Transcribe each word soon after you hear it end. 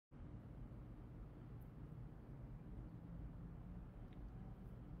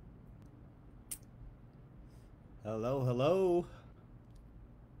Hello, hello.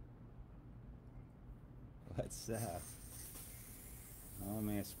 What's Oh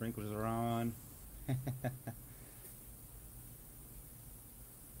man, sprinklers are on.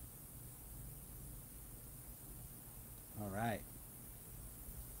 All right.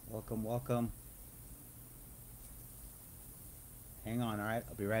 Welcome, welcome. Hang on, all right?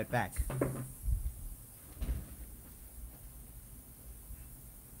 I'll be right back.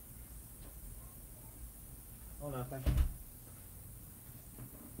 Hold on, thank you.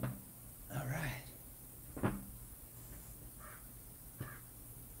 All right.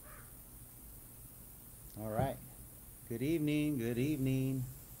 All right. Good evening, good evening.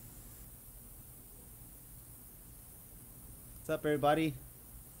 What's up, everybody?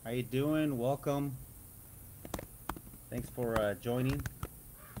 How you doing? Welcome. Thanks for joining.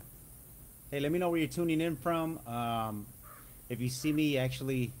 Hey, let me know where you're tuning in from. If you see me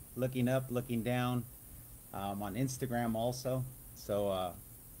actually looking up, looking down, on Instagram also. So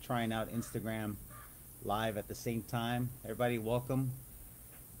trying out Instagram live at the same time. Everybody, welcome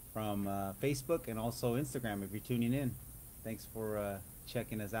from Facebook and also Instagram if you're tuning in. Thanks for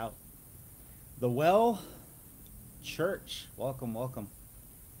checking us out. The Well Church, welcome, welcome.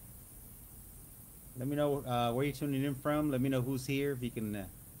 Let me know where you're tuning in from. Let me know who's here. If you can,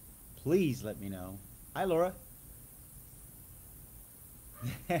 please let me know. Hi, Laura.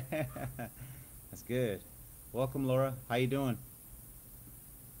 That's good. Welcome, Laura. How you doing?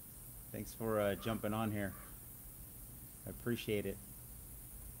 Thanks for jumping on here. I appreciate it.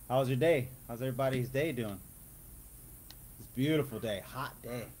 How's your day? How's everybody's day doing? It's a beautiful day, hot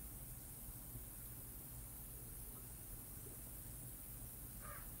day.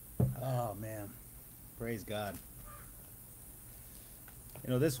 Oh man, praise God. You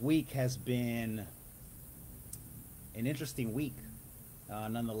know, this week has been an interesting week,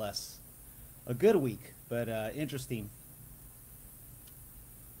 nonetheless. A good week, but interesting.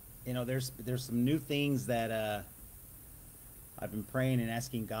 You know, there's some new things that I've been praying and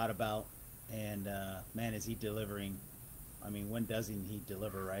asking God about, and man, is He delivering? I mean, when doesn't He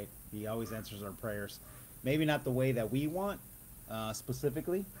deliver, right? He always answers our prayers. Maybe not the way that we want,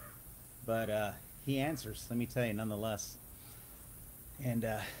 specifically, but He answers. Let me tell you, nonetheless, and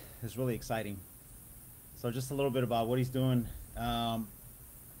it's really exciting. So, just a little bit about what He's doing.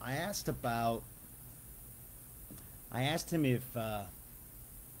 I asked Him if,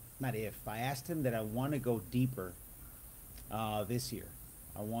 not if, I asked Him that I want to go deeper this year.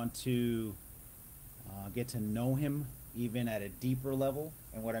 I want to get to know Him even at a deeper level.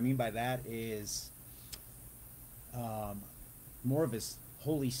 And what I mean by that is more of His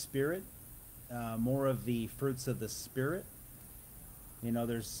Holy Spirit, more of the fruits of the Spirit. You know,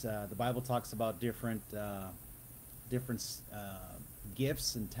 there's the Bible talks about different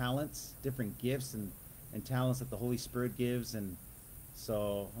gifts and talents, different gifts and talents that the Holy Spirit gives. And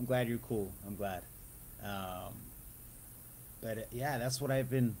so I'm glad you're cool. I'm glad. But yeah, that's what I've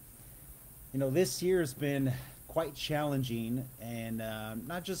been, you know, this year has been quite challenging, and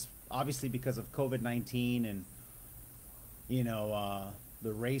not just obviously because of COVID-19 and, you know,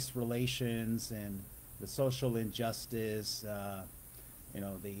 the race relations and the social injustice, you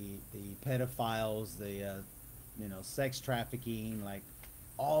know, the pedophiles, the you know, sex trafficking, like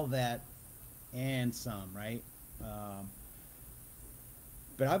all that and some, right?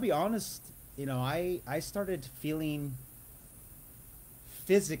 But I'll be honest, you know, I started feeling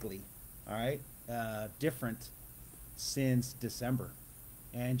physically, all right, different since December.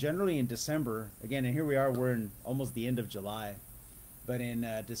 And generally in December, again, and here we are, we're in almost the end of July, but in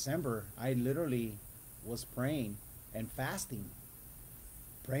December, I literally was praying and fasting,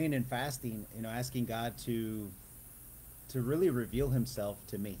 you know, asking God to really reveal Himself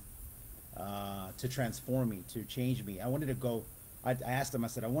to me, to transform me, to change me. I wanted to go. I asked Him. I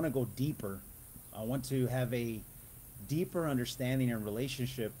said, I want to go deeper. I want to have a deeper understanding and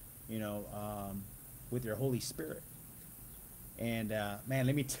relationship, you know, with Your Holy Spirit. And man,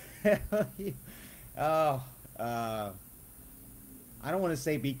 let me tell you, oh, I don't want to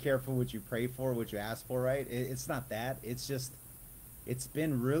say be careful what you pray for, what you ask for, right? It's not that. It's just, it's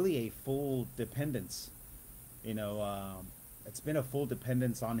been really a full dependence. You know, it's been a full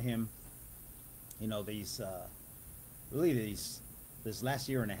dependence on Him. You know, this last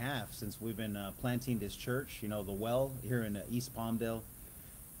year and a half since we've been planting this church. You know, the Well here in East Palmdale,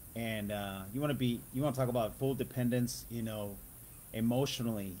 and you want to talk about full dependence. You know,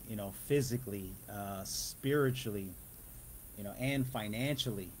 emotionally, you know, physically, spiritually, you know, and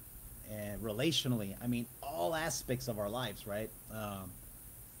financially, and relationally. I mean, all aspects of our lives, right?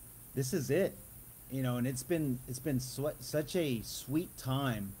 This is it. You know, and it's been such a sweet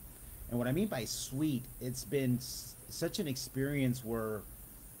time, And what I mean by sweet, it's been such an experience where,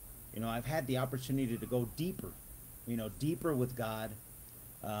 I've had the opportunity to go deeper, deeper with God,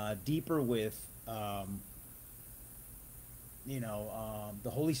 deeper with, the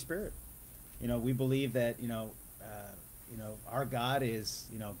Holy Spirit. We believe that, our God is,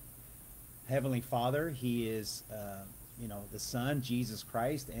 Heavenly Father. He is, the Son, Jesus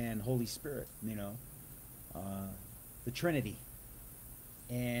Christ, and Holy Spirit, the Trinity.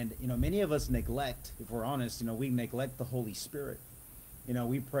 And, many of us neglect, if we're honest, we neglect the Holy Spirit.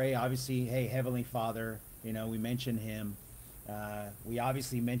 We pray, obviously, hey, Heavenly Father, we mention Him. We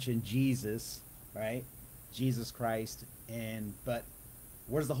obviously mention Jesus, right? Jesus Christ. But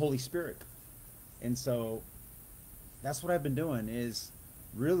where's the Holy Spirit? And so that's what I've been doing, is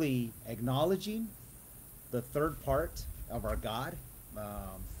really acknowledging the third part of our God,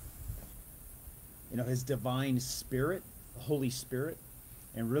 His divine Spirit, the Holy Spirit,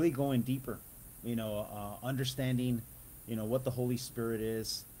 and really going deeper, understanding, what the Holy Spirit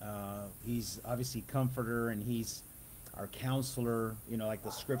is. He's obviously comforter, and He's our counselor, like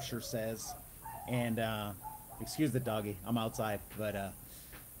the scripture says. And excuse the doggy, I'm outside, but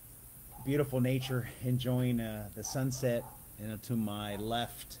beautiful nature, enjoying the sunset, to my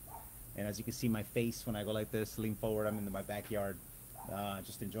left. And as you can see my face when I go like this, lean forward, I'm in my backyard,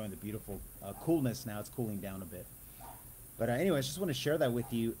 just enjoying the beautiful coolness. Now it's cooling down a bit. But anyways, just want to share that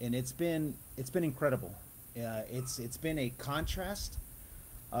with you, and it's been incredible. It's been a contrast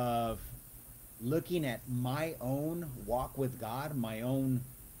of looking at my own walk with God, my own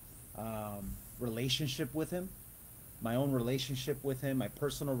relationship with Him, my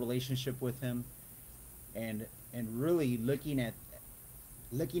personal relationship with Him, and really looking at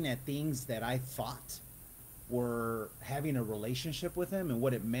things that I thought were having a relationship with Him and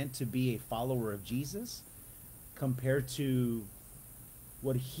what it meant to be a follower of Jesus, compared to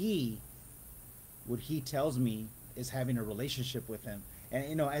what he tells me is having a relationship with Him.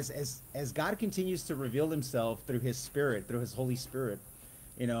 And as God continues to reveal Himself through His Spirit, through His Holy Spirit,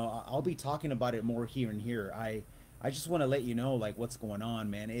 I'll be talking about it more here and here. I just want to let you know, like, what's going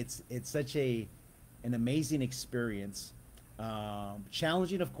on, man. It's such an amazing experience.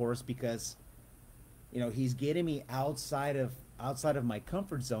 Challenging, of course, because He's getting me outside of my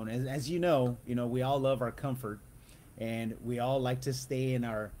comfort zone. As you know, we all love our comfort, and we all like to stay in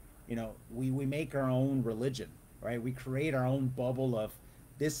our, we make our own religion, right? We create our own bubble of,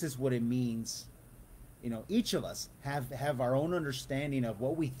 this is what it means. Each of us have our own understanding of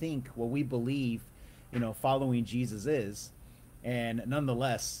what we think, what we believe, following Jesus is. And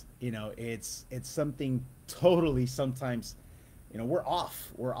nonetheless, it's something totally, sometimes, we're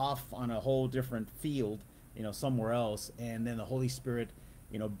off on a whole different field, somewhere else. And then the Holy Spirit,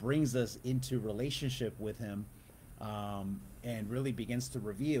 brings us into relationship with Him, and really begins to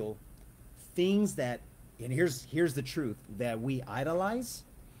reveal things that, and here's the truth, that we idolize,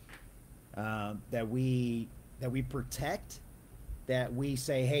 that we protect, that we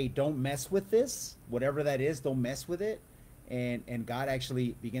say, hey, don't mess with this, whatever that is, don't mess with it. And God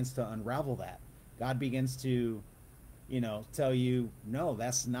actually begins to unravel that. God begins to, tell you, no,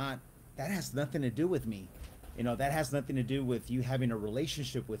 that has nothing to do with me. That has nothing to do with you having a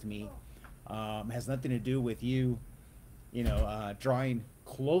relationship with me. Has nothing to do with you, drawing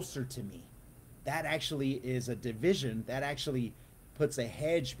closer to me. That actually is a division. That actually puts a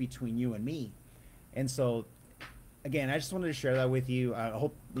hedge between you and me. And so, again, I just wanted to share that with you. I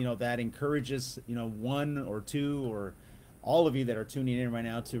hope, that encourages, one or two or all of you that are tuning in right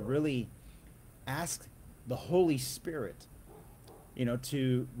now to really ask the Holy Spirit,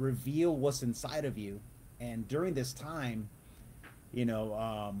 to reveal what's inside of you. And during this time,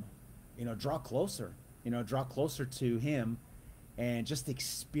 draw closer, draw closer to Him, and just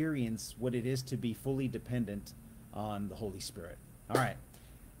experience what it is to be fully dependent on the Holy Spirit. All right.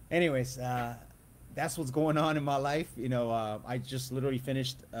 Anyways, that's what's going on in my life. I just literally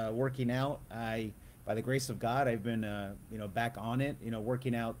finished working out. By the grace of God, I've been, back on it,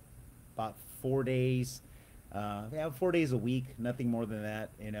 working out about 4 days, 4 days a week, nothing more than that.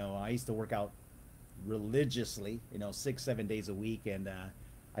 I used to work out religiously, 6-7 days a week. And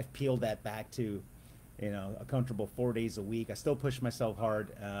I've peeled that back to, a comfortable 4 days a week. I still push myself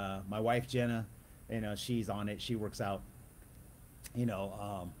hard. My wife, Jenna, she's on it. She works out,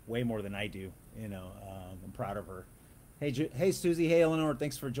 way more than I do. I'm proud of her. Hey, Susie. Hey, Eleanor.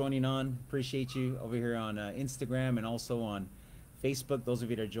 Thanks for joining on. Appreciate you over here on Instagram and also on Facebook. Those of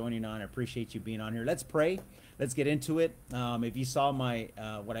you that are joining on, I appreciate you being on here. Let's pray. Let's get into it. If you saw my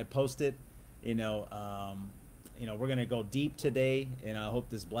what I posted, we're gonna go deep today, and I hope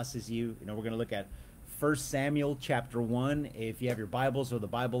this blesses you. We're gonna look at 1 Samuel chapter 1. If you have your Bibles or the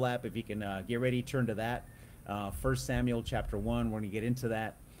Bible app, if you can get ready, turn to that. 1 Samuel chapter 1, we're going to get into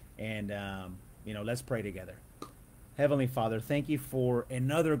that. And, let's pray together. Heavenly Father, thank you for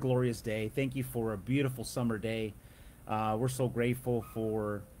another glorious day. Thank you for a beautiful summer day. We're so grateful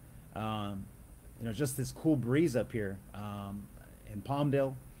for, just this cool breeze up here in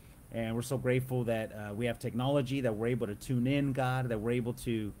Palmdale. And we're so grateful that we have technology, that we're able to tune in, God, that we're able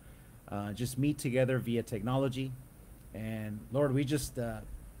to just meet together via technology. And Lord,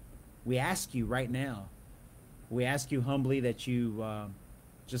 we ask you right now, we ask you humbly that you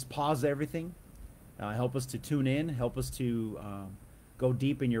just pause everything. Help us to tune in. Help us to go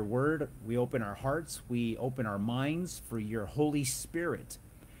deep in your word. We open our hearts. We open our minds for your Holy Spirit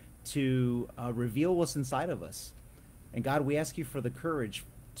to reveal what's inside of us. And God, we ask you for the courage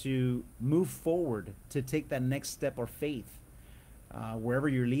to move forward, to take that next step of faith. Wherever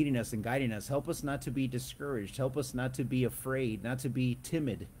you're leading us and guiding us, help us not to be discouraged. Help us not to be afraid, not to be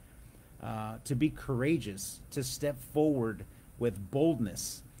timid, to be courageous, to step forward with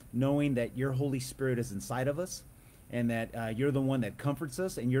boldness, knowing that your Holy Spirit is inside of us and that you're the one that comforts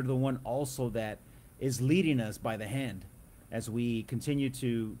us, and you're the one also that is leading us by the hand. As we continue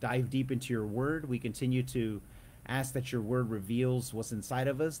to dive deep into your word, we continue to ask that your word reveals what's inside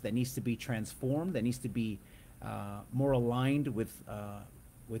of us that needs to be transformed, that needs to be more aligned with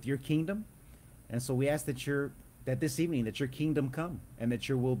your kingdom. And so we ask that this evening that your kingdom come and that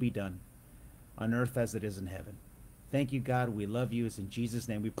your will be done on earth as it is in heaven. Thank you, God. We love you. It's in Jesus'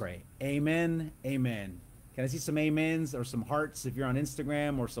 name we pray. Amen. Amen. Can I see some amens or some hearts if you're on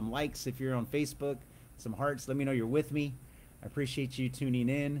Instagram, or some likes if you're on Facebook? Some hearts. Let me know you're with me. I appreciate you tuning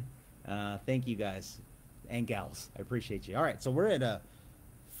in. Thank you, guys and gals. I appreciate you. All right, so we're at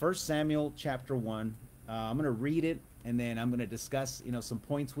 1 Samuel chapter 1. I'm going to read it, and then I'm going to discuss, some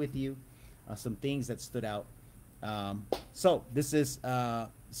points with you, some things that stood out. So this is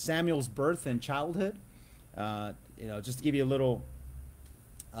Samuel's birth and childhood. Just to give you a little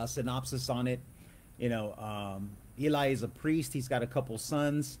synopsis on it. Eli is a priest. He's got a couple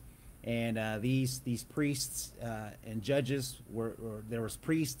sons, and these priests and judges there was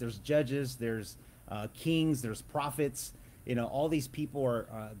priests, there's judges, there's kings, there's prophets. All these people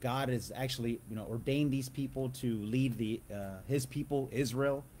are God has actually ordained these people to lead his people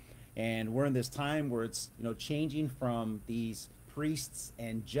Israel, and we're in this time where it's changing from these priests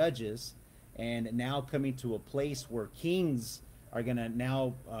and judges, and now coming to a place where kings are gonna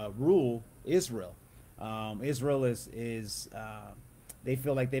now rule Israel. Israel is they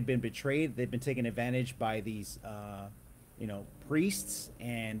feel like they've been betrayed. They've been taken advantage by these priests,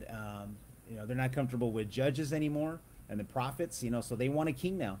 and they're not comfortable with judges anymore and the prophets, so they want a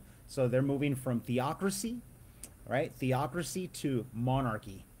king now. So they're moving from theocracy, right? Theocracy to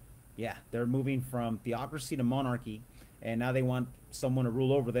monarchy. Yeah, they're moving from theocracy to monarchy, and now they want someone to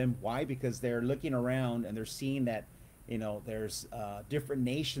rule over them. Why? Because they're looking around and they're seeing that, there's different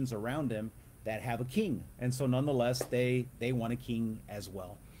nations around them that have a king. And so nonetheless, they want a king as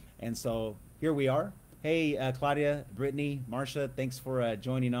well. And so here we are. Hey, Claudia, Brittany, Marcia, thanks for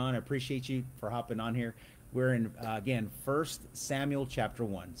joining on. I appreciate you for hopping on here. We're in, again, 1 Samuel chapter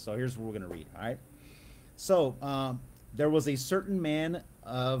 1. So here's what we're going to read, all right? So there was a certain man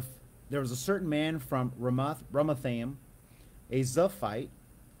from Ramathaim, a Zuphite,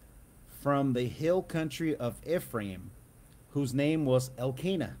 from the hill country of Ephraim, whose name was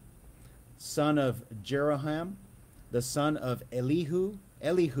Elkanah, son of Jeroham, the son of Elihu,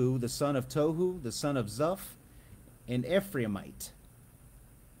 the son of Tohu, the son of Zuph, an Ephraimite.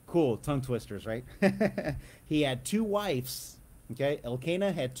 Cool, tongue twisters, right? He had two wives, okay?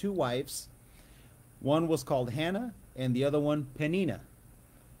 Elkanah had two wives. One was called Hannah, and the other one Peninnah.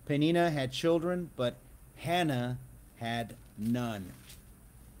 Peninnah had children, but Hannah had none.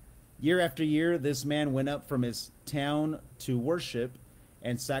 Year after year, this man went up from his town to worship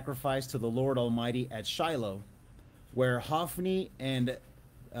and sacrifice to the Lord Almighty at Shiloh, where Hophni and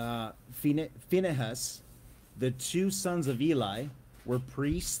Phinehas, the two sons of Eli, were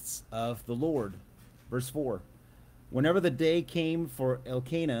priests of the Lord. Verse 4. Whenever the day came for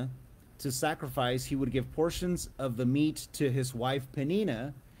Elkanah to sacrifice, he would give portions of the meat to his wife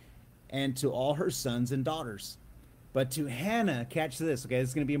Peninnah and to all her sons and daughters. But to Hannah, catch this, okay, this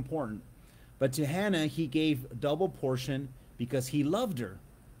is going to be important. But to Hannah, he gave double portion because he loved her.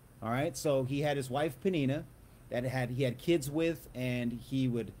 All right, so he had his wife Peninnah that he had kids with, and he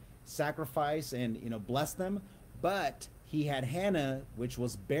would sacrifice and bless them. But he had Hannah, which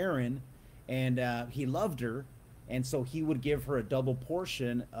was barren, and he loved her, and so he would give her a double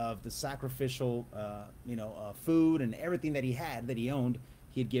portion of the sacrificial, food and everything that he had, that he owned.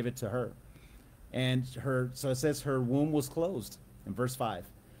 He'd give it to her. And so it says her womb was closed in verse 5.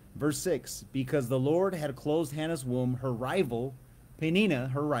 Verse 6, because the Lord had closed Hannah's womb, her rival, Peninnah,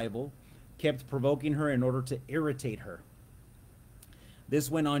 her rival, kept provoking her in order to irritate her.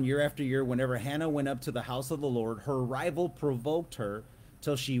 This went on year after year. Whenever Hannah went up to the house of the Lord, her rival provoked her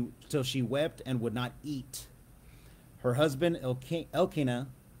till she wept and would not eat. Her husband Elkanah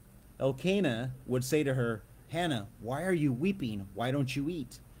would say to her, Hannah, why are you weeping? Why don't you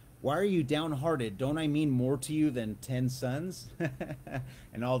eat? Why are you downhearted? Don't I mean more to you than 10 sons?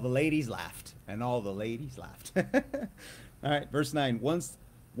 And all the ladies laughed. And all the ladies laughed. All right, verse 9.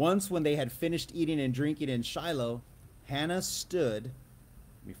 Once when they had finished eating and drinking in Shiloh, Hannah stood.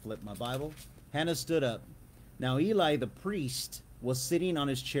 Let me flip my Bible. Hannah stood up. Now Eli the priest was sitting on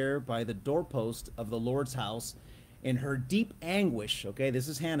his chair by the doorpost of the Lord's house. In her deep anguish, okay, this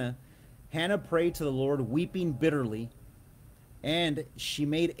is Hannah. Hannah prayed to the Lord, weeping bitterly. And she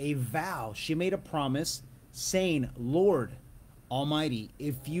made a vow, she made a promise, saying, Lord Almighty,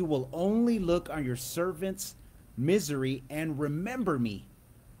 if you will only look on your servant's misery and remember me,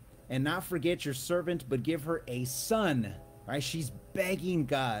 and not forget your servant, but give her a son. Right? She's begging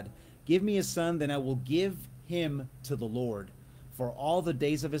God, give me a son, then I will give him to the Lord for all the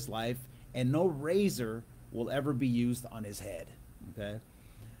days of his life, and no razor will ever be used on his head. Okay.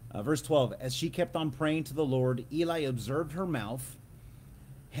 Verse 12, as she kept on praying to the Lord, Eli observed her mouth.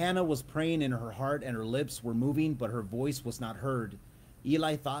 Hannah was praying in her heart, and her lips were moving, but her voice was not heard.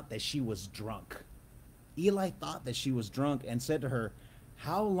 Eli thought that she was drunk. Eli thought that she was drunk and said to her,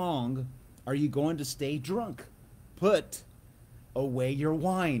 how long are you going to stay drunk? Put away your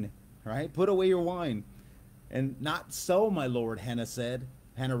wine, right? Put away your wine. And not so, my lord, Hannah said.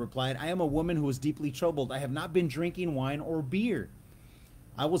 Hannah replied, I am a woman who is deeply troubled. I have not been drinking wine or beer.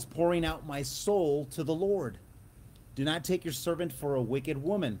 I was pouring out my soul to the Lord. Do not take your servant for a wicked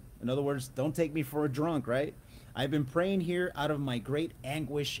woman. In other words, don't take me for a drunk, right? I've been praying here out of my great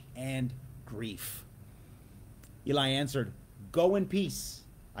anguish and grief. Eli answered, go in peace.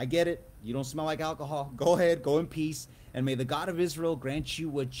 I get it. You don't smell like alcohol. Go ahead, go in peace. And may the God of Israel grant you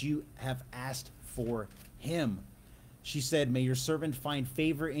what you have asked for him. She said, may your servant find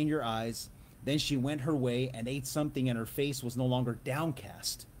favor in your eyes. Then she went her way and ate something, and her face was no longer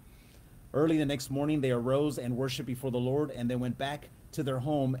downcast. Early the next morning, they arose and worshipped before the Lord, and they went back to their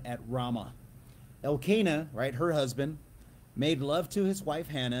home at Ramah. Elkanah, right, her husband, made love to his wife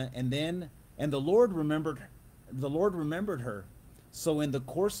Hannah, and the Lord remembered her. So in the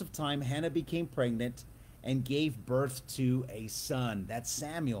course of time, Hannah became pregnant and gave birth to a son. That's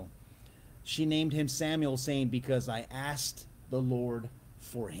Samuel. She named him Samuel, saying, because I asked the Lord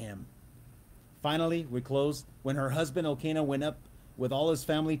for him. Finally, we close. When her husband Elkanah went up with all his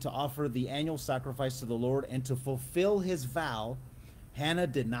family to offer the annual sacrifice to the Lord and to fulfill his vow, Hannah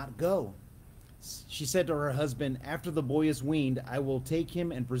did not go. She said to her husband, after the boy is weaned, I will take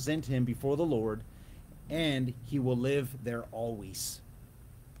him and present him before the Lord, and he will live there always.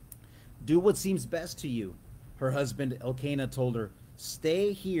 Do what seems best to you. Her husband Elkanah told her,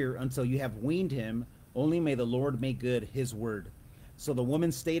 stay here until you have weaned him. Only may the Lord make good his word. So the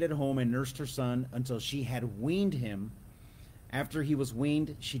woman stayed at home and nursed her son until she had weaned him. After he was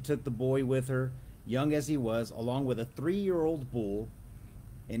weaned, she took the boy with her, young as he was, along with a 3-year-old bull,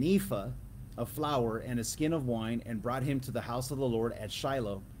 an ephah of flour, and a skin of wine, and brought him to the house of the Lord at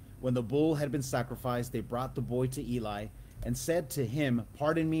Shiloh. When the bull had been sacrificed, they brought the boy to Eli and said to him,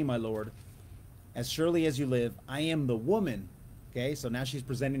 pardon me, my lord, as surely as you live, I am the woman. Okay, so now she's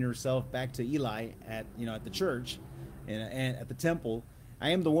presenting herself back to Eli at the church and at the temple. I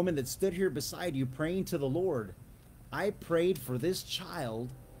am the woman that stood here beside you praying to the Lord. I prayed for this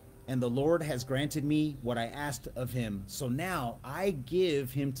child, and the Lord has granted me what I asked of him. So now I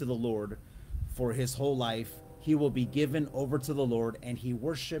give him to the Lord for his whole life. He will be given over to the Lord, and he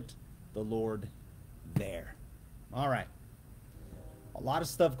worshiped the Lord there. All right. A lot of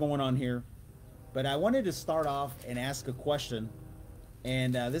stuff going on here, but I wanted to start off and ask a question,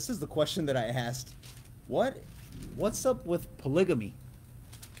 and this is the question that I asked. What's up with polygamy?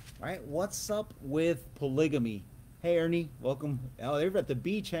 Right? What's up with polygamy? Hey, Ernie, welcome. Oh, they're at the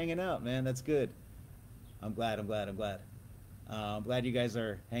beach hanging out, man. That's good. I'm glad. I'm glad you guys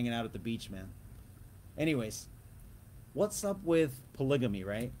are hanging out at the beach, man. Anyways, what's up with polygamy,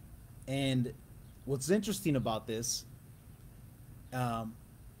 right? And what's interesting about this, I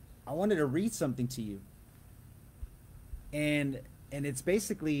wanted to read something to you. And it's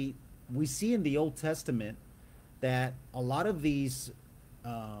basically, we see in the Old Testament that a lot of these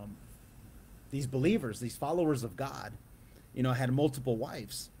believers, these followers of God, had multiple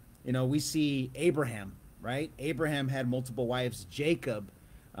wives. We see Abraham, right? Abraham had multiple wives. Jacob,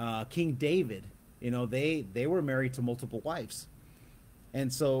 King David, they were married to multiple wives.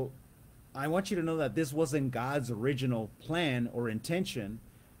 And so I want you to know that this wasn't God's original plan or intention.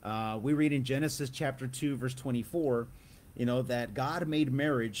 We read in Genesis chapter 2, verse 24, that God made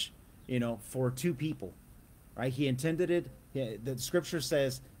marriage, for two people, right? He intended it. The scripture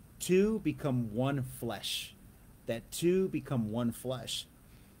says, two become one flesh, that two become one flesh.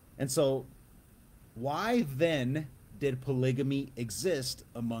 And so, why then did polygamy exist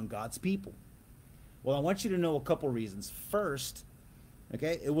among God's people? Well, I want you to know a couple reasons. First,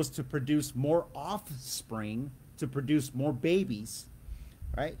 okay, it was to produce more offspring, to produce more babies,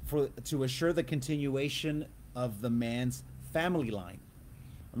 right? To assure the continuation of the man's family line.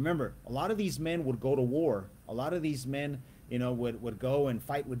 Remember, a lot of these men would go to war. A lot of these men, would go and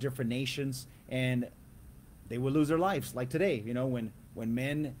fight with different nations, and they would lose their lives. Like today, when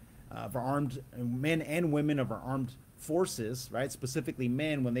men men and women of our armed forces, right? Specifically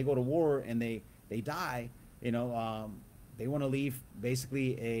men, when they go to war and they die, they want to leave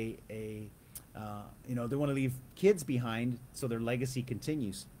basically they want to leave kids behind so their legacy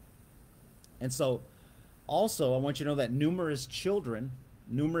continues. And so, also, I want you to know that numerous children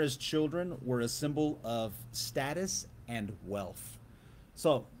were a symbol of status and wealth.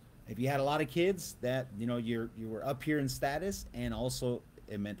 So, if you had a lot of kids, that you were up here in status, and also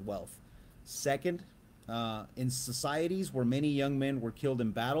it meant wealth. Second, in societies where many young men were killed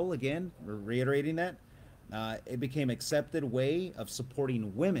in battle, again, we're reiterating that, it became accepted way of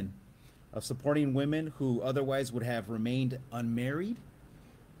supporting women who otherwise would have remained unmarried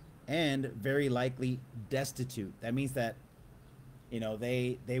and very likely destitute. That means that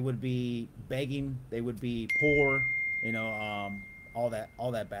they would be begging, they would be poor, all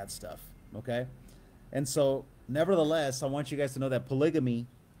that bad stuff. Okay, and so nevertheless, I want you guys to know that polygamy,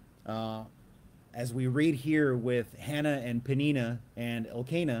 as we read here with Hannah and Peninnah and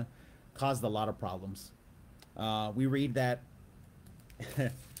Elkanah, caused a lot of problems. We read that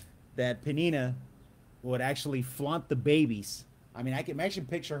that Peninnah would actually flaunt the babies. I mean, I can actually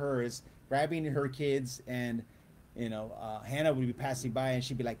picture her as grabbing her kids, and Hannah would be passing by, and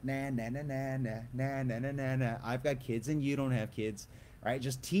she'd be like, nah, nah, nah, nah, nah, nah, nah, nah, nah, nah. I've got kids, and you don't have kids, right?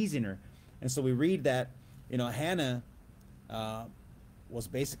 Just teasing her. And so we read that, Hannah was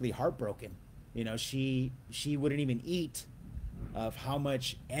basically heartbroken. She wouldn't even eat of how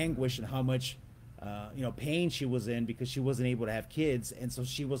much anguish and how much pain she was in, because she wasn't able to have kids, and so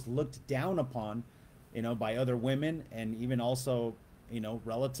she was looked down upon, by other women, and even also,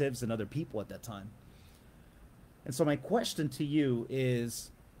 relatives and other people at that time. And so my question to you is,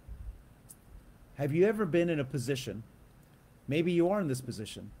 have you ever been in a position, maybe you are in this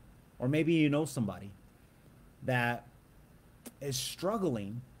position, or maybe you know somebody that is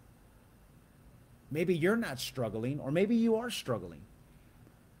struggling? Maybe you're not struggling, or maybe you are struggling,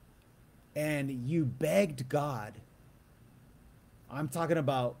 and you begged God. I'm talking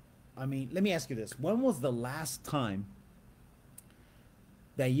about, let me ask you this. When was the last time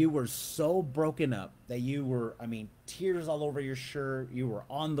that you were so broken up that you were, tears all over your shirt, you were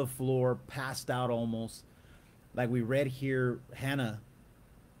on the floor, passed out almost? Like we read here, Hannah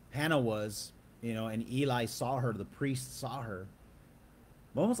was, and Eli saw her, the priest saw her.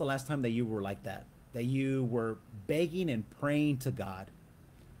 When was the last time that you were like that? That you were begging and praying to God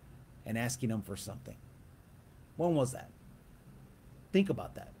and asking him for something? When was that? Think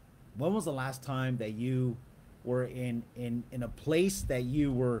about that. When was the last time that you were in a place that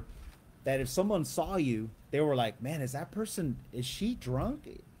if someone saw you, they were like, man, is she drunk?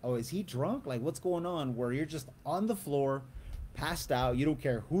 Oh, is he drunk? Like, what's going on? Where you're just on the floor, passed out, you don't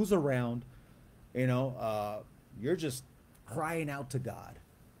care who's around, you're just crying out to God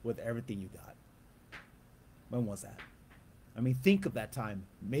with everything you got. When was that? Think of that time.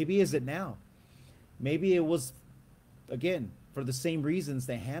 Maybe is it now? Maybe it was, again, for the same reasons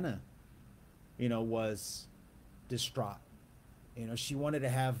that Hannah, was distraught. She wanted to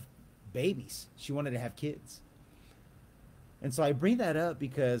have babies. She wanted to have kids. And so I bring that up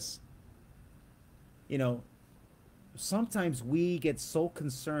because, sometimes we get so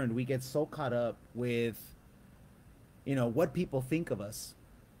concerned, we get so caught up with, what people think of us.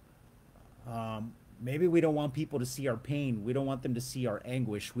 Maybe we don't want people to see our pain. We don't want them to see our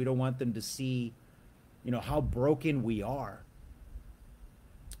anguish. We don't want them to see, how broken we are,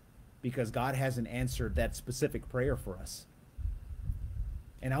 because God hasn't answered that specific prayer for us.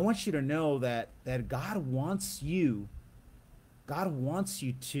 And I want you to know that God wants you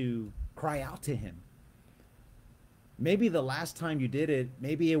to cry out to him. Maybe the last time you did it,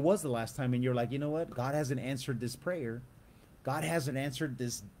 maybe it was the last time, and you're like, you know what? God hasn't answered this prayer. God hasn't answered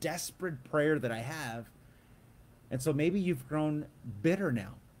this desperate prayer that I have. And so maybe you've grown bitter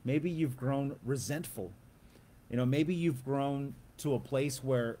now. Maybe you've grown resentful. Maybe you've grown to a place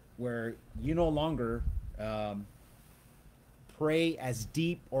where you no longer um, pray as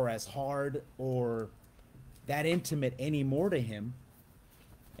deep or as hard or that intimate anymore to him.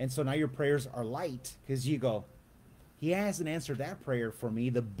 And so now your prayers are light because you go, he hasn't answered that prayer for me.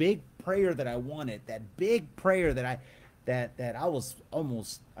 The big prayer that I wanted, that big prayer that I was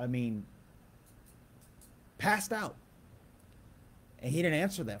almost, passed out. And he didn't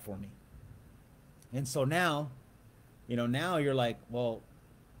answer that for me. And so now, now you're like, well,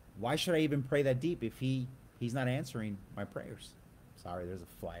 why should I even pray that deep if he's not answering my prayers? Sorry, there's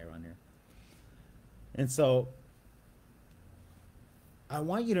a flyer on here. And so I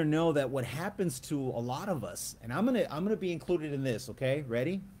want you to know that what happens to a lot of us, and I'm gonna be included in this, okay?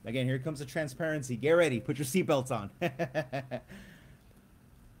 Ready? Again, here comes the transparency. Get ready, put your seatbelts on.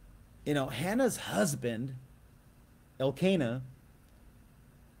 Hannah's husband, Elkanah,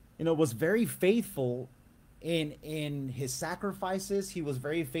 was very faithful in his sacrifices. He was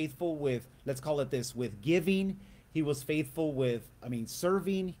very faithful with, let's call it this, with giving. He was faithful with,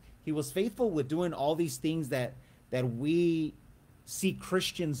 serving. He was faithful with doing all these things that we see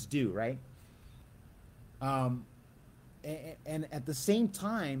Christians do, right? And at the same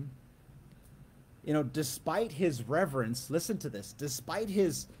time, despite his reverence, listen to this, despite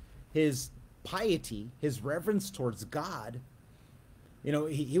his piety, his reverence towards God,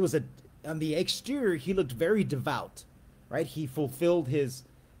 he was on the exterior, he looked very devout, right? He fulfilled his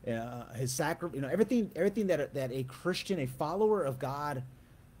sacrifice, everything that a Christian, a follower of God,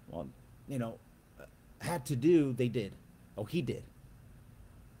 well, had to do, they did. Oh, he did.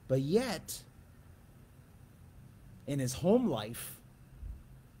 But yet, in his home life,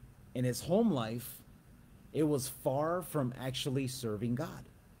 it was far from actually serving God.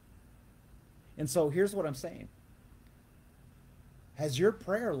 And so here's what I'm saying. Has your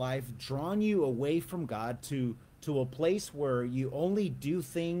prayer life drawn you away from God to a place where you only do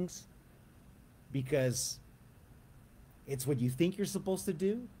things because it's what you think you're supposed to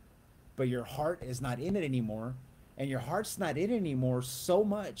do, but your heart is not in it anymore? And your heart's not in it anymore so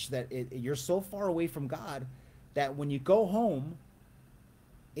much that you're so far away from God that when you go home,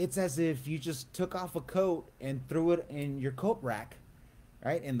 it's as if you just took off a coat and threw it in your coat rack,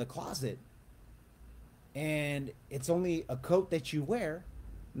 right, in the closet. And it's only a coat that you wear.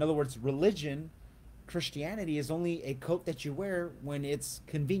 In other words, religion, Christianity is only a coat that you wear when it's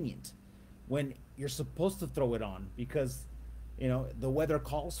convenient, when you're supposed to throw it on because, the weather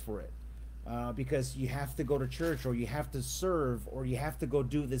calls for it, because you have to go to church or you have to serve or you have to go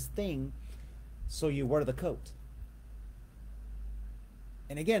do this thing, so you wear the coat.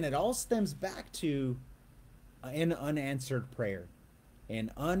 And again, it all stems back to an unanswered prayer.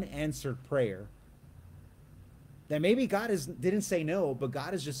 An unanswered prayer that maybe God didn't say no, but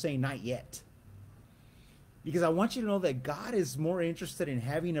God is just saying not yet. Because I want you to know that God is more interested in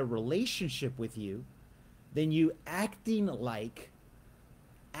having a relationship with you than you acting like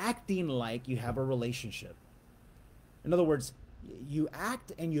you have a relationship. In other words, you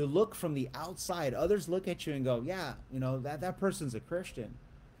act and you look from the outside. Others look at you and go, yeah, that person's a Christian.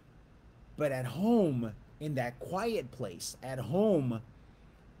 But at home, in that quiet place, at home,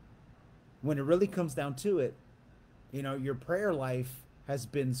 when it really comes down to it, your prayer life has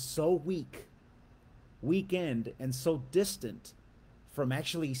been so weekend, and so distant from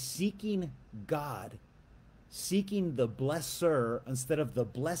actually seeking God, seeking the blesser instead of the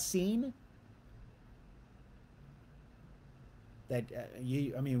blessing, that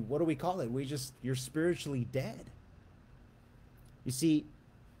what do we call it? You're spiritually dead. You see,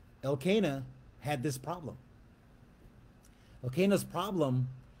 Elkanah had this problem. Elkanah's problem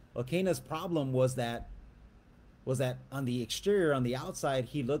was that on the exterior, on the outside,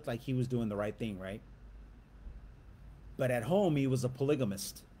 he looked like he was doing the right thing, right? But at home, he was a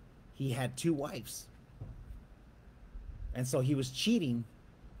polygamist. He had 2 wives. And so he was cheating.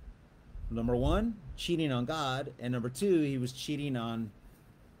 Number 1, cheating on God. And number 2, he was cheating on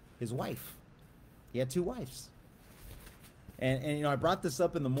his wife. He had 2 wives. And I brought this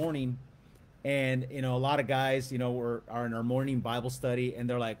up in the morning. And, a lot of guys, are in our morning Bible study. And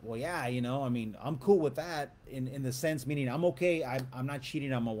they're like, well, yeah, I'm cool with that in the sense, meaning I'm okay. I'm not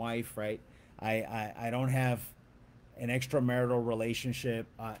cheating on my wife, right? I don't have an extramarital relationship.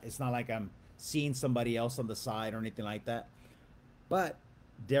 It's not like I'm seeing somebody else on the side or anything like that. But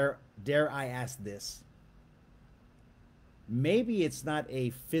dare I ask this? Maybe it's not a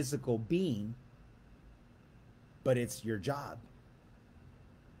physical being, but it's your job,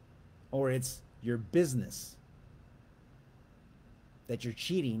 or it's your business that you're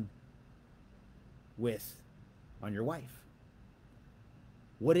cheating with on your wife.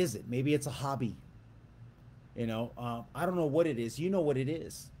 What is it? Maybe it's a hobby. I don't know what it is. You know what it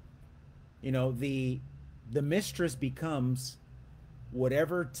is. The mistress becomes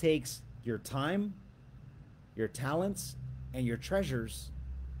whatever takes your time, your talents, and your treasures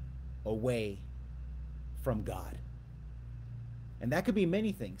away from God. And that could be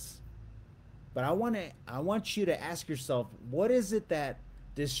many things. But I want you to ask yourself, what is it that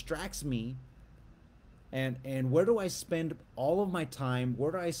distracts me, and where do I spend all of my time?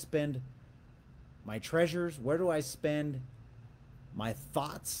 Where do I spend my treasures? Where do I spend my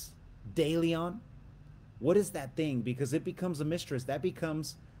thoughts daily on? What is that thing? Because it becomes a mistress. That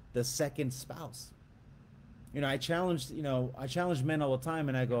becomes the second spouse. I challenge men all the time,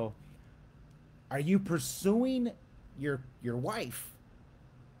 and I go, are you pursuing your wife?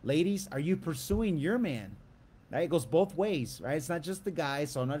 Ladies, are you pursuing your man? Right? It goes both ways, right? It's not just the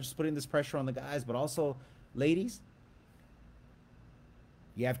guys, so I'm not just putting this pressure on the guys, but also ladies.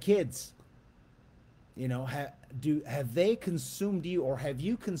 You have kids. Have they consumed you, or have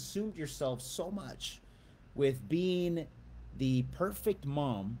you consumed yourself so much with being the perfect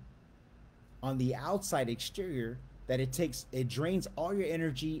mom on the outside exterior that it drains all your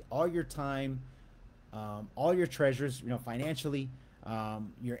energy, all your time, all your treasures, financially,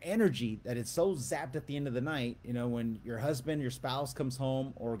 your energy, that it's so zapped at the end of the night, when your husband, your spouse comes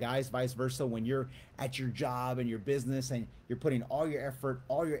home, or guys, vice versa, when you're at your job and your business and you're putting all your effort,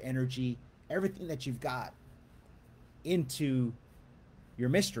 all your energy, everything that you've got into your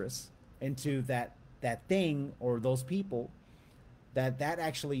mistress, into that thing or those people, that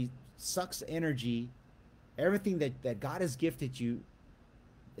actually sucks energy, everything that God has gifted you,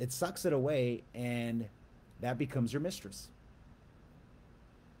 it sucks it away, and that becomes your mistress.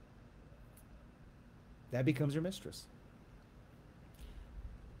 That becomes your mistress.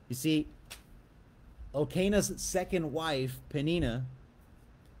 You see, Elkanah's second wife, Peninnah,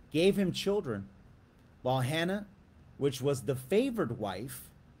 gave him children, while Hannah, which was the favored wife,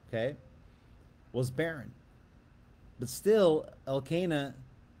 okay, was barren. But still, Elkanah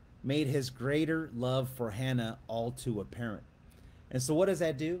made his greater love for Hannah all too apparent. And so what does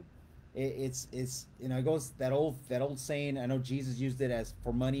that do? It's it goes that old saying. I know Jesus used it as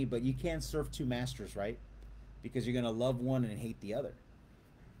for money, but you can't serve two masters, right? Because you're gonna love one and hate the other.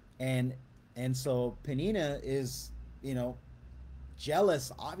 And so Peninnah is,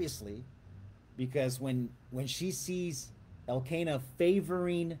 jealous, obviously, because when she sees Elkanah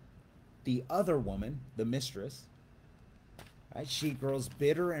favoring the other woman, the mistress, right, she grows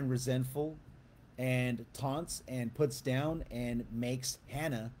bitter and resentful, and taunts and puts down and makes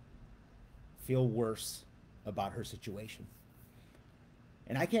Hannah feel worse about her situation.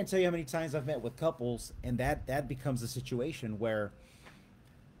 And I can't tell you how many times I've met with couples, and that becomes a situation where,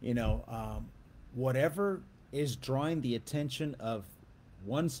 whatever is drawing the attention of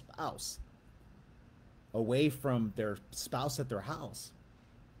one spouse away from their spouse at their house,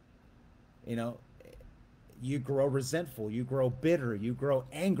 you grow resentful, you grow bitter, you grow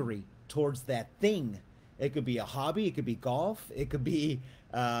angry towards that thing. It could be a hobby, it could be golf, it could be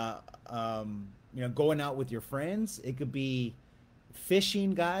going out with your friends, it could be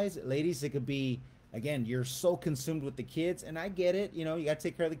fishing, guys, ladies, it could be, again, you're so consumed with the kids. And I get it, you got to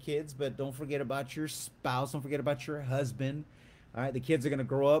take care of the kids, but don't forget about your spouse, don't forget about your husband. All right, the kids are going to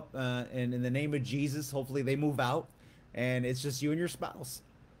grow up, and in the name of Jesus, hopefully they move out, and it's just you and your spouse,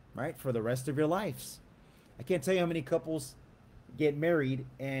 right, for the rest of your lives. I can't tell you how many couples get married,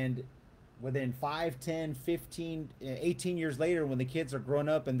 and within 5, 10, 15, 18 years later, when the kids are grown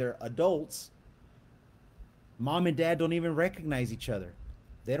up and they're adults, mom and dad don't even recognize each other.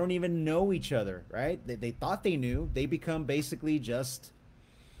 They don't even know each other, right? They thought they knew. They become basically just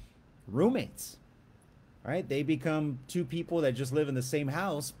roommates, right? They become two people that just live in the same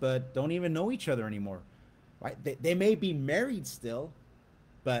house but don't even know each other anymore, right? They may be married still,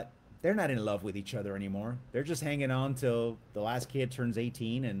 but they're not in love with each other anymore. They're just hanging on till the last kid turns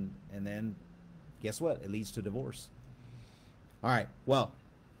 18, and then guess what? It leads to divorce. All right, well,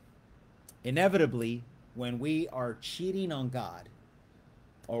 inevitably, when we are cheating on God,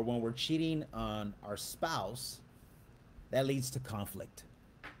 or when we're cheating on our spouse, that leads to conflict.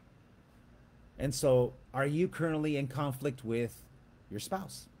 And so, are you currently in conflict with your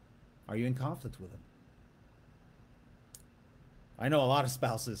spouse? Are you in conflict with them? I know a lot of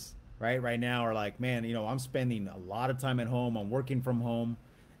spouses, right now are like, man, I'm spending a lot of time at home. I'm working from home.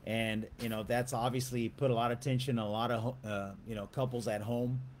 And, that's obviously put a lot of tension on a lot of, couples at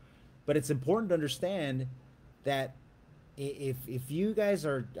home. But it's important to understand that if you guys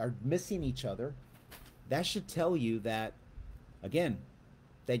are missing each other, that should tell you that, again,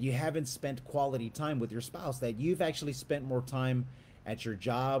 that you haven't spent quality time with your spouse, that you've actually spent more time at your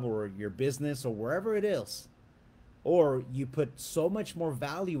job or your business or wherever it is. Or you put so much more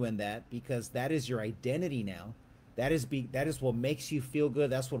value in that because that is your identity now. That is what makes you feel good.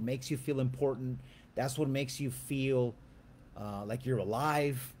 That's what makes you feel important. That's what makes you feel like you're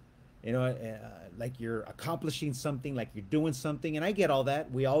alive, like you're accomplishing something, like you're doing something. And I get all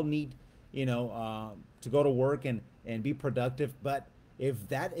that. We all need, to go to work and be productive. But if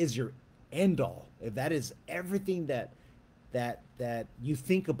that is your end all, if that is everything that you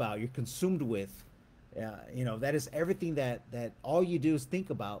think about, you're consumed with, that is everything that all you do is think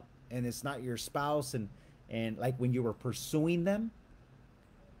about, and it's not your spouse, and like when you were pursuing them,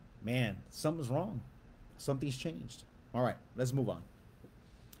 man, something's wrong. Something's changed. All right, let's move on.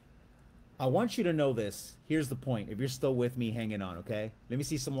 I want you to know this. Here's the point. If you're still with me, hanging on, okay? Let me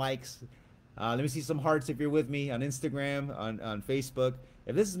see some likes. Let me see some hearts if you're with me on Instagram, on Facebook.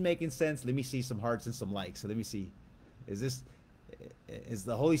 If this is making sense, let me see some hearts and some likes. So let me see. Is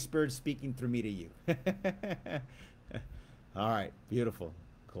the Holy Spirit speaking through me to you? All right, beautiful,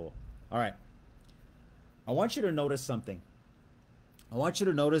 cool. All right, I want you to notice something. I want you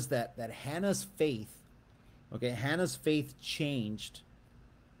to notice that Hannah's faith, okay, Hannah's faith changed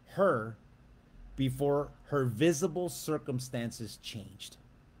her before her visible circumstances changed.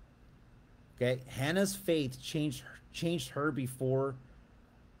 Okay, Hannah's faith changed her before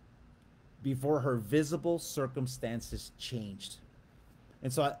her visible circumstances changed.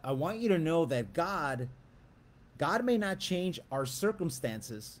 And so I want you to know that God may not change our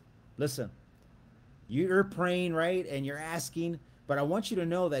circumstances. Listen, you're praying, right? And you're asking, but I want you to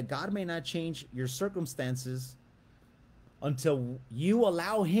know that God may not change your circumstances until you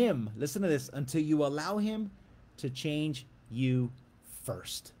allow him, listen to this, until you allow him to change you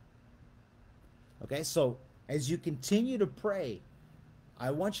first. Okay, so as you continue to pray, I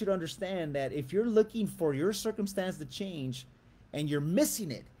want you to understand that if you're looking for your circumstance to change and you're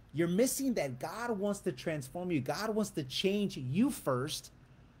missing it, you're missing that God wants to transform you. God wants to change you first.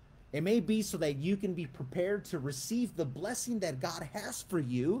 It may be so that you can be prepared to receive the blessing that God has for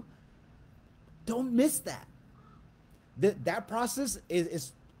you. Don't miss that. That process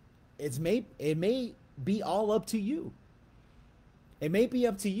it may be all up to you. It may be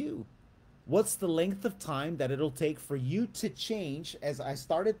up to you. What's the length of time that it'll take for you to change? As I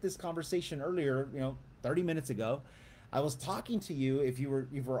started this conversation earlier, 30 minutes ago, I was talking to you if you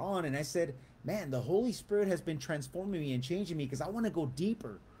were on, and I said, man, the Holy Spirit has been transforming me and changing me because I want to go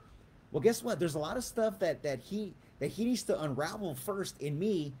deeper. Well, guess what? There's a lot of stuff that he needs to unravel first in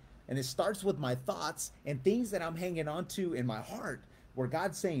me, and it starts with my thoughts and things that I'm hanging on to in my heart, where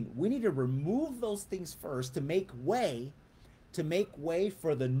God's saying we need to remove those things first to make way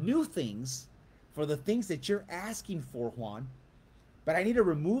for the new things, for the things that you're asking for, Juan. But I need to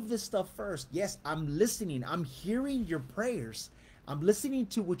remove this stuff first. Yes, I'm listening. I'm hearing your prayers. I'm listening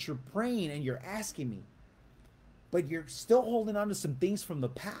to what you're praying and you're asking me. But you're still holding on to some things from the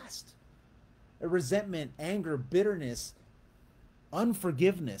past. Resentment, anger, bitterness,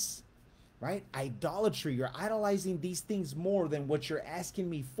 unforgiveness, right? Idolatry. You're idolizing these things more than what you're asking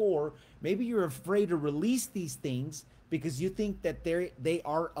me for. Maybe you're afraid to release these things because you think that they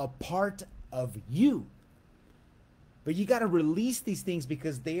are a part of you. But you got to release these things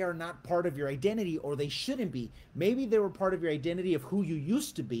because they are not part of your identity, or they shouldn't be. Maybe they were part of your identity of who you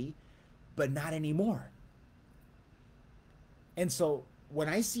used to be, but not anymore. And so when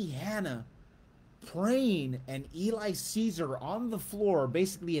I see Hannah praying and Eli sees her on the floor,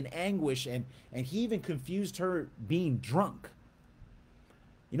 basically in anguish, and he even confused her being drunk.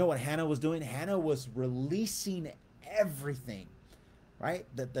 You know what Hannah was doing? Hannah was releasing everything, right?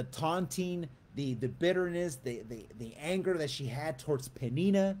 The taunting, the bitterness, the anger that she had towards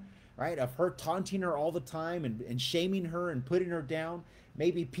Penina, right? Of her taunting her all the time and shaming her and putting her down.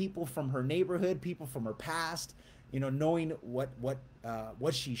 Maybe people from her neighborhood, people from her past, knowing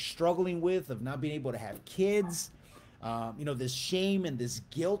what she's struggling with, of not being able to have kids, this shame and this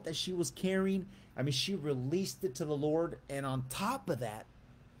guilt that she was carrying. I mean, she released it to the Lord. And on top of that,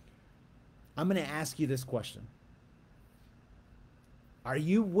 I'm going to ask you this question. Are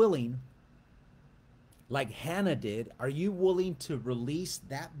you willing, like Hannah did, are you willing to release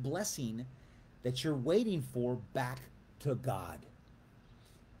that blessing that you're waiting for back to God?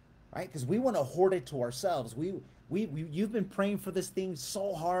 Right? Because we want to hoard it to ourselves. You've been praying for this thing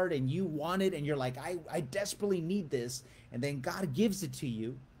so hard and you want it and you're like, I desperately need this. And then God gives it to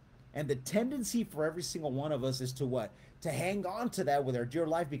you. And the tendency for every single one of us is to what? To hang on to that with our dear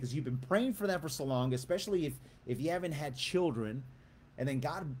life because you've been praying for that for so long, especially if you haven't had children. And then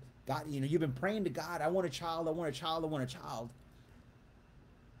God, you've been praying to God, I want a child, I want a child, I want a child.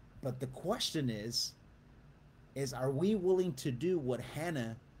 But the question is, is, are we willing to do what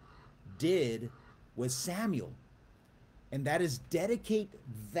Hannah did with Samuel? And that is dedicate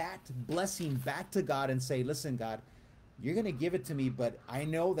that blessing back to God and say, listen, God, you're going to give it to me, but I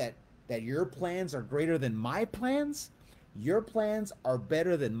know that your plans are greater than my plans. Your plans are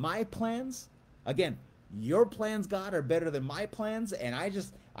better than my plans. Again, your plans, God, are better than my plans, and I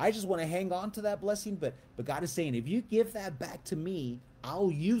just want to hang on to that blessing, but God is saying, if you give that back to me, I'll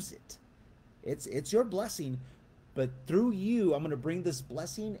use it. It's your blessing, but through you, I'm going to bring this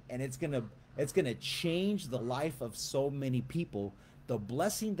blessing, and it's going to change the life of so many people. The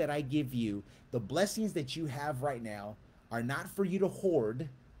blessing that I give you, the blessings that you have right now, are not for you to hoard,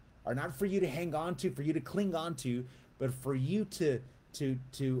 are not for you to hang on to, for you to cling on to, but for you to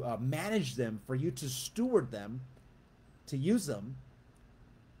manage them, for you to steward them, to use them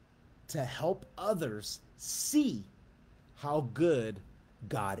to help others see how good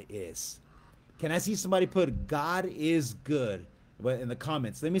God is. Can I see somebody put God is good in the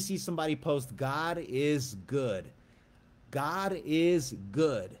comments? Let me see somebody post God is good. God is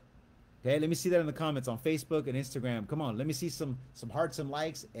good. Okay, let me see that in the comments on Facebook and Instagram. Come on, let me see some hearts and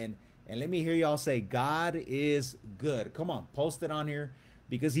likes, and let me hear y'all say God is good. Come on, post it on here,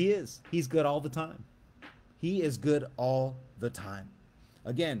 because he is. He's good all the time. He is good all the time.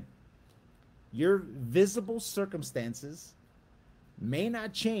 Again, your visible circumstances may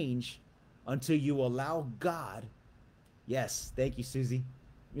not change until you allow God, yes, thank you, Susie,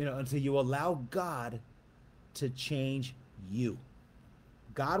 until you allow God to change you.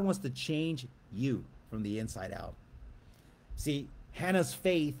 God wants to change you from the inside out. See, Hannah's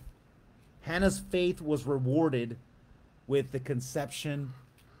faith was rewarded with the conception,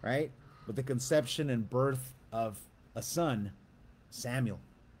 right? With the conception and birth of a son, Samuel.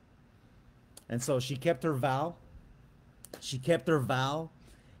 And so she kept her vow. She kept her vow,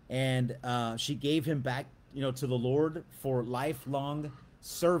 and she gave him back, to the Lord for lifelong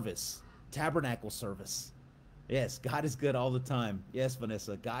service, tabernacle service. Yes, God is good all the time. Yes,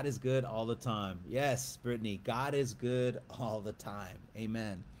 Vanessa, God is good all the time. Yes, Brittany, God is good all the time.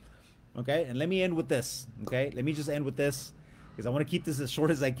 Amen. Okay, and let me end with this. Okay, let me just end with this, because I want to keep this as short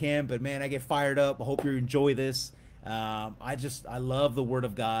as I can, but man, I get fired up. I hope you enjoy this. I love the Word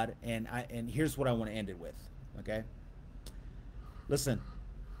of God, and here's what I want to end it with. Okay, listen,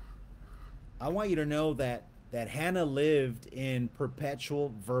 I want you to know that Hannah lived in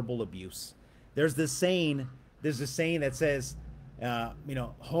perpetual verbal abuse. There's this saying that says,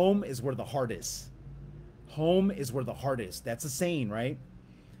 home is where the heart is. Home is where the heart is. That's a saying, right?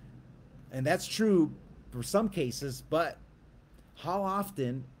 And that's true for some cases, but how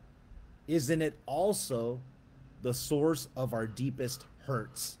often isn't it also the source of our deepest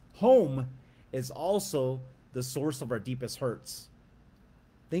hurts? Home is also the source of our deepest hurts.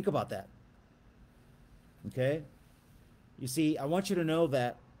 Think about that. Okay? You see, I want you to know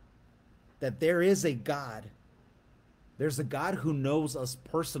that there is a God. There's a God who knows us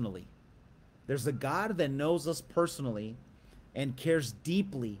personally. There's a God that knows us personally and cares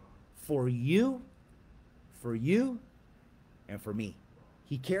deeply for you, and for me.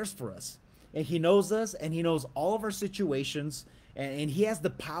 He cares for us, and he knows us, and he knows all of our situations, and he has the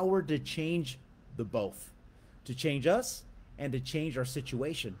power to change the both, to change us and to change our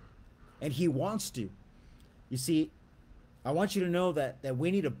situation. And he wants to. You see, I want you to know that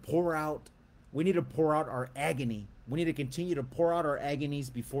we need to pour out our agony. We need to continue to pour out our agonies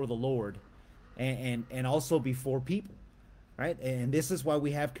before the Lord, and also before people. Right? And this is why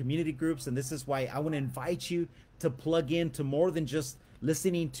we have community groups, and this is why I want to invite you to plug in to more than just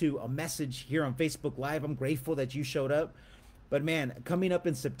listening to a message here on Facebook Live. I'm grateful that you showed up. But man, coming up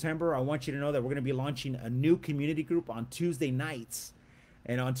in September, I want you to know that we're going to be launching a new community group on Tuesday nights.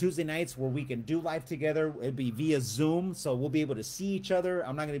 And on Tuesday nights, where we can do live together, it'll be via Zoom, so we'll be able to see each other.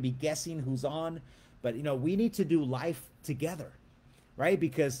 I'm not going to be guessing who's on, but we need to do life together, right?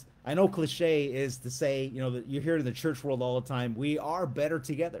 Because I know cliche is to say, that you hear in the church world all the time, we are better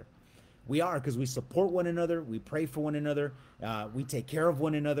together. We are, because we support one another, we pray for one another, we take care of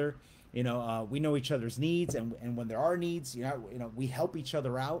one another. We know each other's needs, and when there are needs, we help each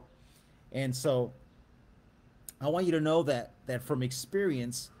other out. And so I want you to know that from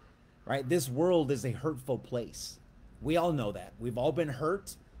experience, right, this world is a hurtful place. We all know that. We've all been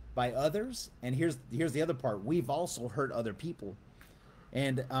hurt by others, and here's the other part. We've also hurt other people.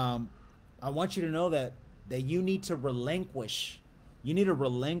 And I want you to know that you need to relinquish. You need to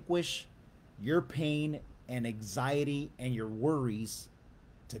relinquish your pain and anxiety and your worries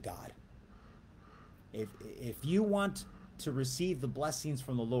to God. If you want to receive the blessings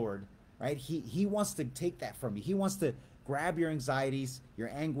from the Lord, right? He wants to take that from you. He wants to grab your anxieties, your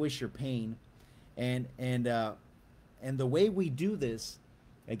anguish, your pain, And the way we do this,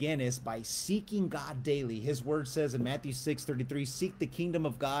 again, is by seeking God daily. His word says in Matthew 6:33, seek the kingdom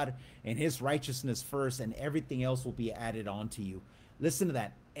of God and his righteousness first, and everything else will be added on to you. Listen to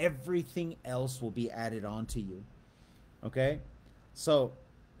that. Everything else will be added on to you. Okay? So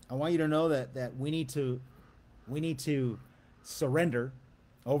I want you to know that we need to surrender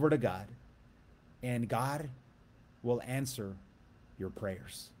over to God, and God will answer your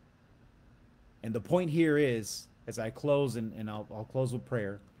prayers. And the point here is, as I close, and I'll close with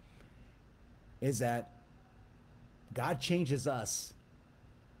prayer, is that God changes us.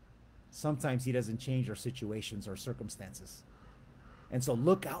 Sometimes he doesn't change our situations or circumstances. And so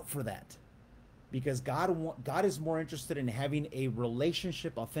look out for that, because God is more interested in having a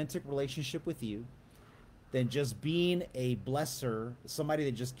relationship, authentic relationship with you, than just being a blesser, somebody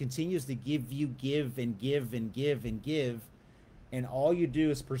that just continues to give and give and give and give, and all you do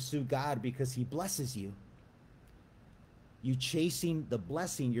is pursue God because he blesses you. You chasing the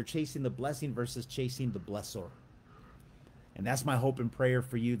blessing, you're chasing the blessing versus chasing the blessor. And that's my hope and prayer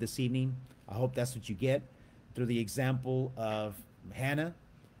for you this evening. I hope that's what you get through the example of Hannah.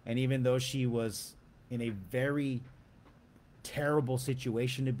 And even though she was in a very terrible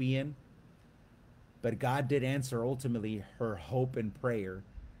situation to be in, but God did answer ultimately her hope and prayer.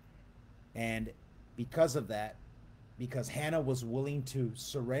 And because of that, because Hannah was willing to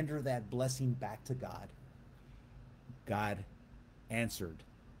surrender that blessing back to God, God answered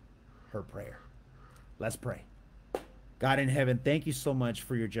her prayer. Let's pray. God in heaven, thank you so much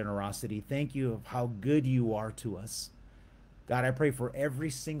for your generosity. Thank you of how good you are to us. God, I pray for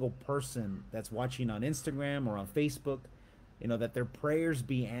every single person that's watching on Instagram or on Facebook, that their prayers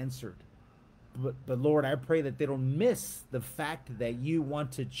be answered. But Lord, I pray that they don't miss the fact that you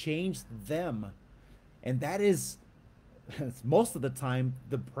want to change them. And that is most of the time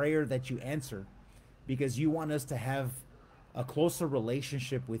the prayer that you answer, because you want us to have a closer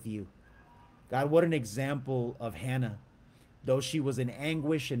relationship with you. God, what an example of Hannah. Though she was in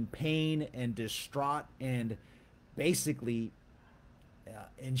anguish and pain and distraught and basically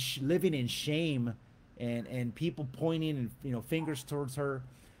living in shame and people pointing and fingers towards her,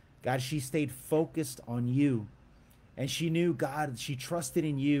 God, she stayed focused on you. And she knew, God, she trusted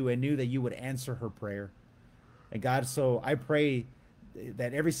in you and knew that you would answer her prayer. And God, so I pray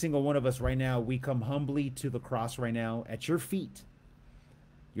that every single one of us right now, we come humbly to the cross right now at your feet.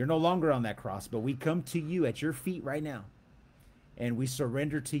 You're no longer on that cross, but we come to you at your feet right now. And we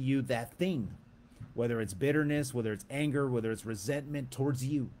surrender to you that thing, whether it's bitterness, whether it's anger, whether it's resentment towards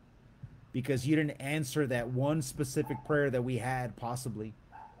you, because you didn't answer that one specific prayer that we had possibly.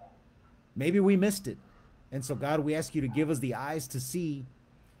 Maybe we missed it. And so, God, we ask you to give us the eyes to see,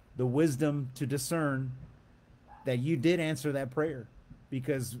 the wisdom to discern that you did answer that prayer.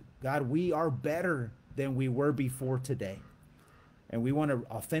 Because, God, we are better than we were before today. And we want an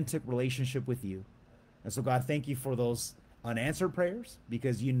authentic relationship with you. And so, God, thank you for those unanswered prayers,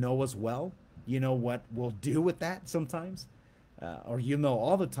 because you know us well. You know what we'll do with that sometimes. Or you know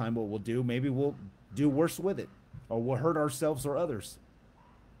all the time what we'll do. Maybe we'll do worse with it. Or we'll hurt ourselves or others.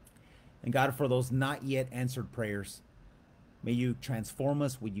 And God, for those not yet answered prayers, may you transform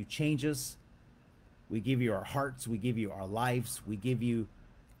us. Will you change us? We give you our hearts. We give you our lives. We give you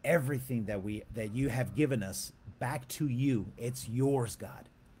everything that you have given us back to you. It's yours, God.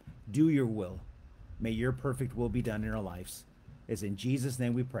 Do your will. May your perfect will be done in our lives. It's in Jesus'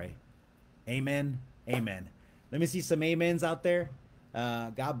 name we pray. Amen. Amen. Let me see some amens out there.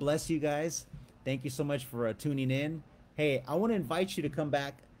 God bless you guys. Thank you so much for tuning in. Hey, I want to invite you to come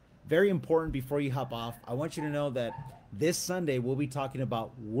back. Very important before you hop off. I want you to know that this Sunday we'll be talking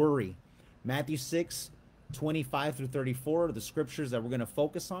about worry. Matthew 6:25 through 34 are the scriptures that we're going to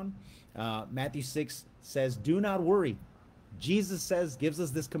focus on. Matthew 6 says, do not worry. Jesus gives us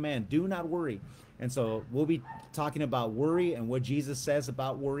this command, do not worry. And so we'll be talking about worry and what Jesus says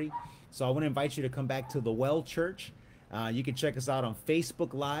about worry. So I want to invite you to come back to the Well Church. You can check us out on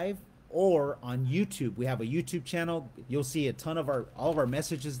Facebook Live or on YouTube. We have a YouTube channel. You'll see a ton of all of our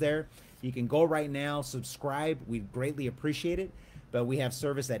messages there. You can go right now, subscribe. We'd greatly appreciate it. But we have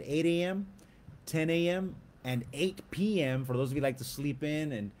service at 8 a.m., 10 a.m., and 8 p.m. for those of you who like to sleep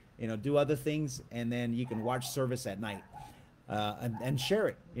in and do other things. And then you can watch service at night and share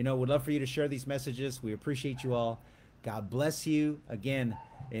it. We'd love for you to share these messages. We appreciate you all. God bless you. Again,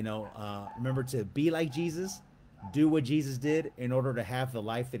 remember to be like Jesus. Do what Jesus did in order to have the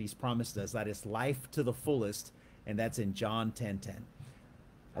life that he's promised us. That is life to the fullest. And that's in John 10:10.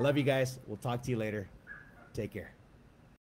 I love you guys. We'll talk to you later. Take care.